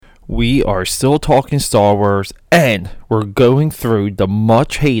We are still talking Star Wars, and we're going through the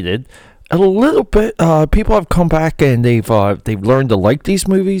much hated. A little bit, people have come back and they've learned to like these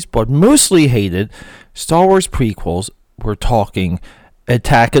movies, but mostly hated Star Wars prequels. We're talking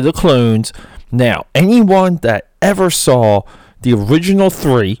Attack of the Clones. Now, anyone that ever saw the original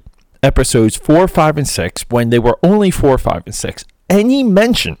 3 episodes 4, 5, and 6, when they were only 4, 5, and 6, any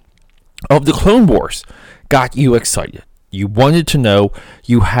mention of the Clone Wars got you excited. You wanted to know,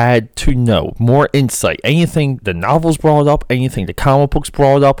 you had to know more insight. Anything the novels brought up, anything the comic books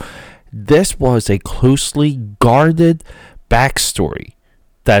brought up. This was a closely guarded backstory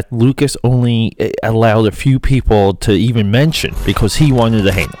that Lucas only allowed a few people to even mention because he wanted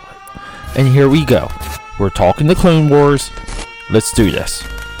to handle it. And here we go. We're talking the Clone Wars. Let's do this.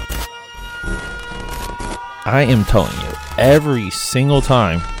 I am telling you, every single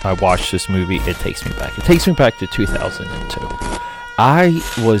time I watch this movie, it takes me back. It takes me back to 2002. I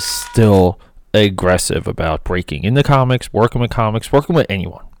was still aggressive about breaking into comics, working with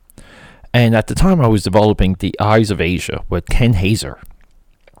anyone. And at the time, I was developing The Eyes of Asia with Ken Hazer,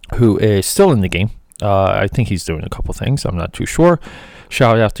 who is still in the game. I think he's doing a couple things. I'm not too sure.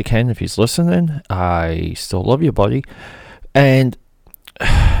 Shout out to Ken if he's listening. I still love you, buddy. And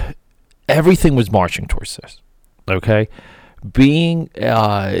everything was marching towards this. Okay? Being,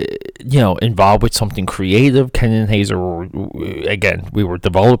 involved with something creative. Ken and Hazer, again, we were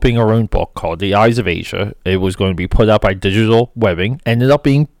developing our own book called The Eyes of Asia. It was going to be put out by Digital Webbing. Ended up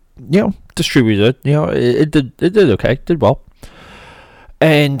being, distributed. It did okay. Did well.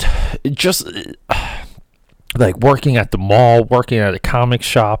 And just like working at the mall, working at a comic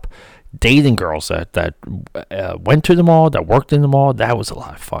shop, dating girls that went to the mall, that worked in the mall, that was a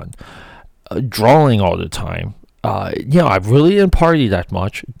lot of fun. Drawing all the time. I really didn't party that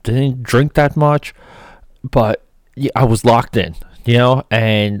much, didn't drink that much, but I was locked in,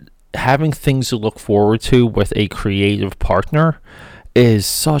 and having things to look forward to with a creative partner is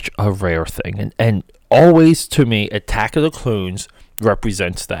such a rare thing. And always, to me, Attack of the Clones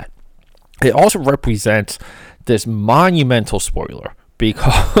represents that. It also represents this monumental spoiler,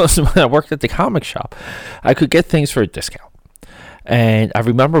 because when I worked at the comic shop, I could get things for a discount. And I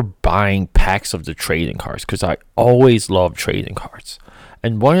remember buying packs of the trading cards because I always loved trading cards.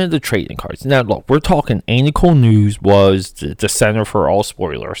 And one of the trading cards, now look, we're talking Anacle News was the center for all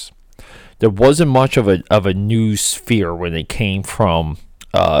spoilers. There wasn't much of a news sphere when it came from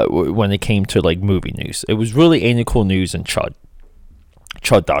when it came to like movie news. It was really Anacle News and Chud.com.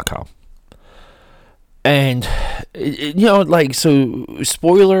 And so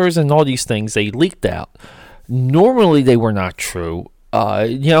spoilers and all these things, they leaked out. Normally, they were not true.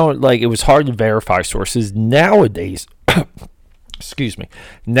 It was hard to verify sources. Nowadays,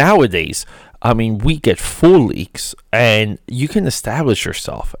 Nowadays, we get full leaks, and you can establish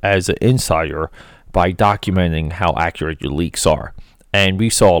yourself as an insider by documenting how accurate your leaks are. And we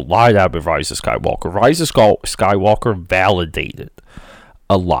saw a lot out of Rise of Skywalker. Rise of Skywalker validated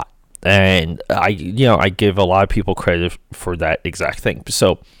a lot. And I give a lot of people credit for that exact thing.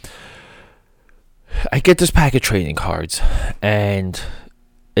 So I get this pack of trading cards, and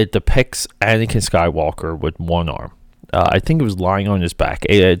it depicts Anakin Skywalker with one arm. I think it was lying on his back.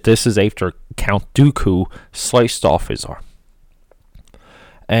 This is after Count Dooku sliced off his arm.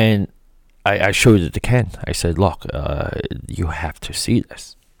 And I showed it to Ken. I said, look, you have to see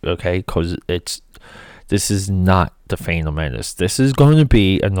this, okay? Because this is not The Phantom Menace. This is going to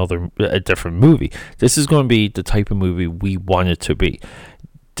be a different movie. This is going to be the type of movie we want it to be.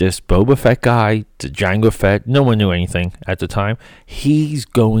 This Boba Fett guy, the Jango Fett, no one knew anything at the time. He's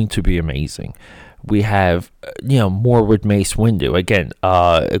going to be amazing. We have, more with Mace Windu. Again,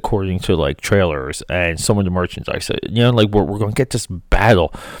 according to, like, trailers and some of the merchandise. We're going to get this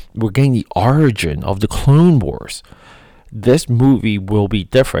battle. We're getting the origin of the Clone Wars. This movie will be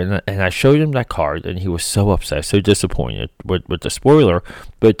different. And I showed him that card, and he was so upset, so disappointed with the spoiler.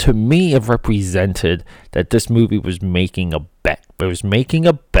 But to me, it represented that this movie was making a bet. It was making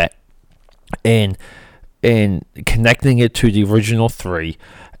a bet and connecting it to the original 3.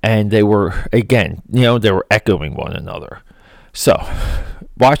 And they were, again, they were echoing one another. So,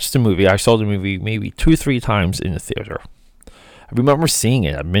 watched the movie. I saw the movie maybe 2-3 times in the theater. I remember seeing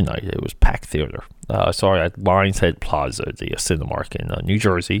it at midnight. It was packed theater. Sorry, at Lions Head Plaza, the Cinemark in New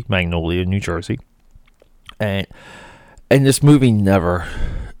Jersey, Magnolia, New Jersey. And this movie never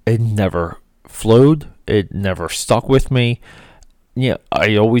flowed. It never stuck with me.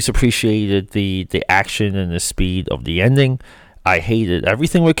 I always appreciated the action and the speed of the ending. I hated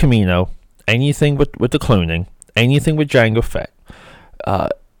everything with Kamino, anything with the cloning, anything with Jango Fett.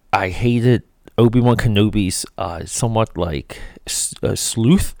 I hated Obi-Wan Kenobi's somewhat like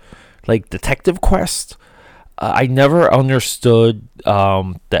sleuth, like detective quest. I never understood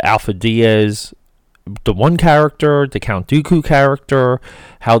the Alpha Diaz, the one character, the Count Dooku character,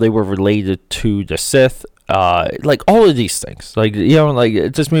 how they were related to the Sith. Like all of these things, like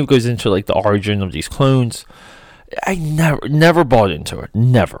like this movie goes into like the origin of these clones. I never bought into it.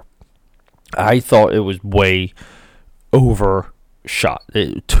 Never. I thought it was way overshot.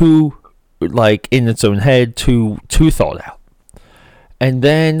 Too like in its own head. Too thought out. And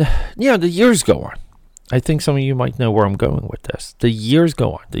then the years go on. I think some of you might know where I'm going with this. The years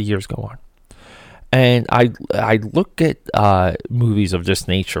go on. And I look at movies of this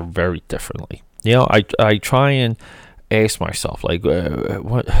nature very differently. I try and ask myself,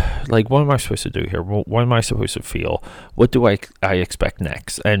 what am I supposed to do here? What am I supposed to feel? What do I expect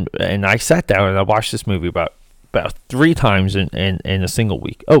next? And I sat down and I watched this movie about 3 times in a single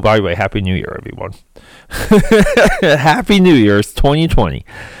week. Oh, by the way, Happy New Year, everyone. Happy New Year. It's 2020.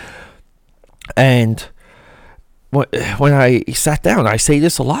 And when I sat down, I say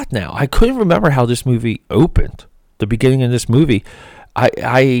this a lot now. I couldn't remember how this movie opened. The beginning of this movie,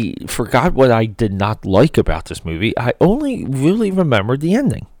 I forgot what I did not like about this movie. I only really remembered the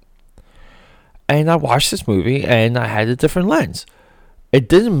ending. And I watched this movie, and I had a different lens. It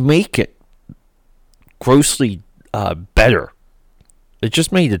didn't make it grossly better. It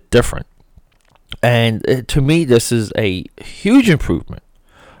just made it different. And to me, this is a huge improvement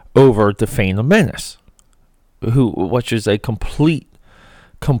over The Phantom Menace, which is a complete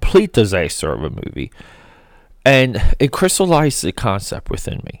disaster of a movie. And it crystallized the concept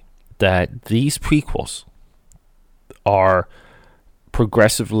within me that these prequels are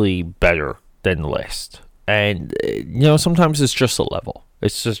progressively better than the last. And sometimes it's just a level.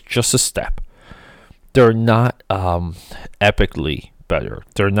 It's just a step. They're not epically better.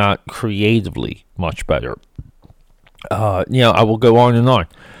 They're not creatively much better. I will go on and on.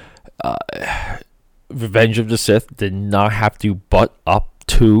 Revenge of the Sith did not have to butt up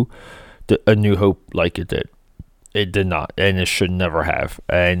to A New Hope like it did. It did not, and it should never have.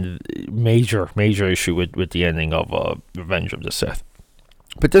 And major issue with the ending of Revenge of the Sith.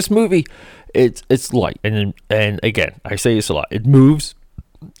 But this movie, it's light, and again, I say this a lot. It moves,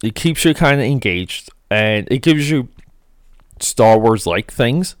 it keeps you kind of engaged, and it gives you Star Wars-like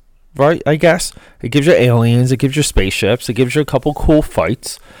things, right? I guess it gives you aliens, it gives you spaceships, it gives you a couple cool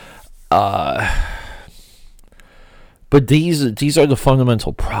fights. But these are the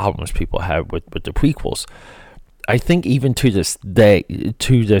fundamental problems people have with the prequels. I think even to this day,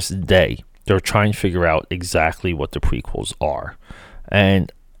 they're trying to figure out exactly what the prequels are.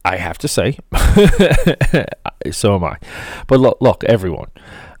 And I have to say, so am I. But look, everyone,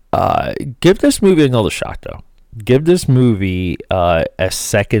 give this movie another shot, though. Give this movie a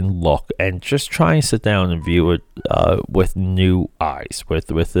second look and just try and sit down and view it with new eyes, with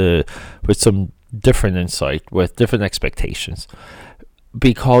some different insight, with different expectations,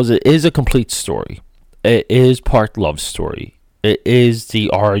 because it is a complete story. It is part love story. It is the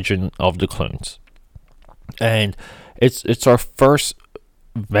origin of the clones, and it's our first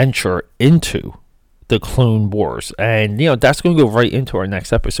venture into the Clone Wars, and that's going to go right into our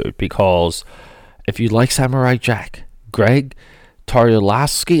next episode, because if you like Samurai Jack, Greg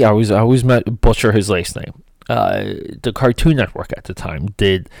Tartakovsky, I always butcher his last name. The Cartoon Network at the time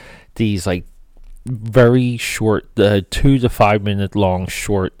did these like very short, 2 to 5 minute long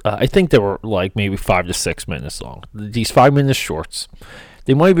short. I think they were like maybe 5 to 6 minutes long. These 5-minute shorts,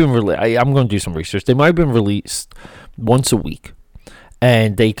 they might have been I'm going to do some research. They might have been released once a week,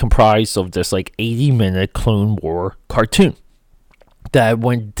 and they comprised of this like 80-minute Clone War cartoon that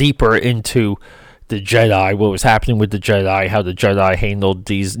went deeper into the Jedi, what was happening with the Jedi, how the Jedi handled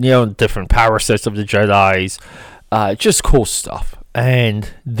these, different power sets of the Jedis, just cool stuff. And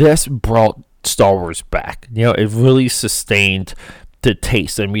this brought Star Wars back. It really sustained the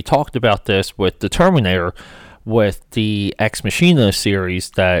taste. And we talked about this with the Terminator, with the Ex Machina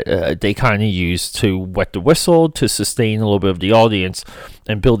series that they kind of used to wet the whistle, to sustain a little bit of the audience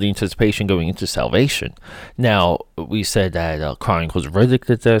and build the anticipation going into Salvation. Now, we said that Chronicles of Riddick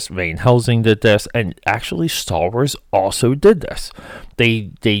did this, Van Helsing did this, and actually Star Wars also did this. They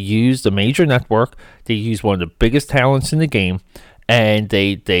used a major network, they used one of the biggest talents in the game, and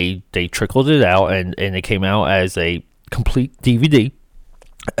they trickled it out, and it came out as a complete DVD.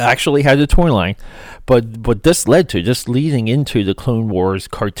 Actually had a toy line, but this leading into the Clone Wars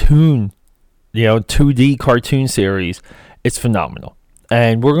cartoon, 2D cartoon series. It's phenomenal,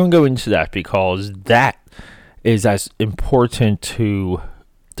 and we're going to go into that because that is as important to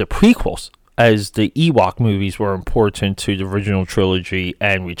the prequels as the Ewok movies were important to the original trilogy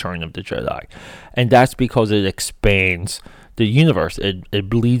and Return of the Jedi. And that's because it expands the universe. It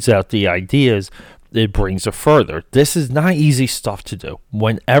bleeds out the ideas. It brings it further. This is not easy stuff to do.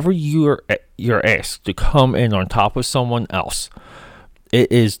 Whenever you're asked to come in on top of someone else,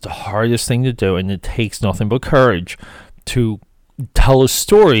 it is the hardest thing to do, and it takes nothing but courage to tell a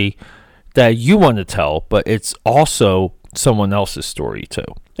story that you want to tell, but it's also someone else's story too.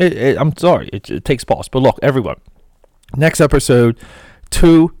 I'm sorry, it takes balls. But look, everyone, next episode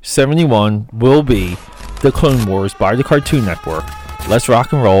 271 will be The Clone Wars by the Cartoon Network. Let's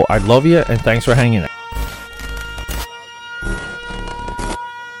rock and roll. I love you, and thanks for hanging out.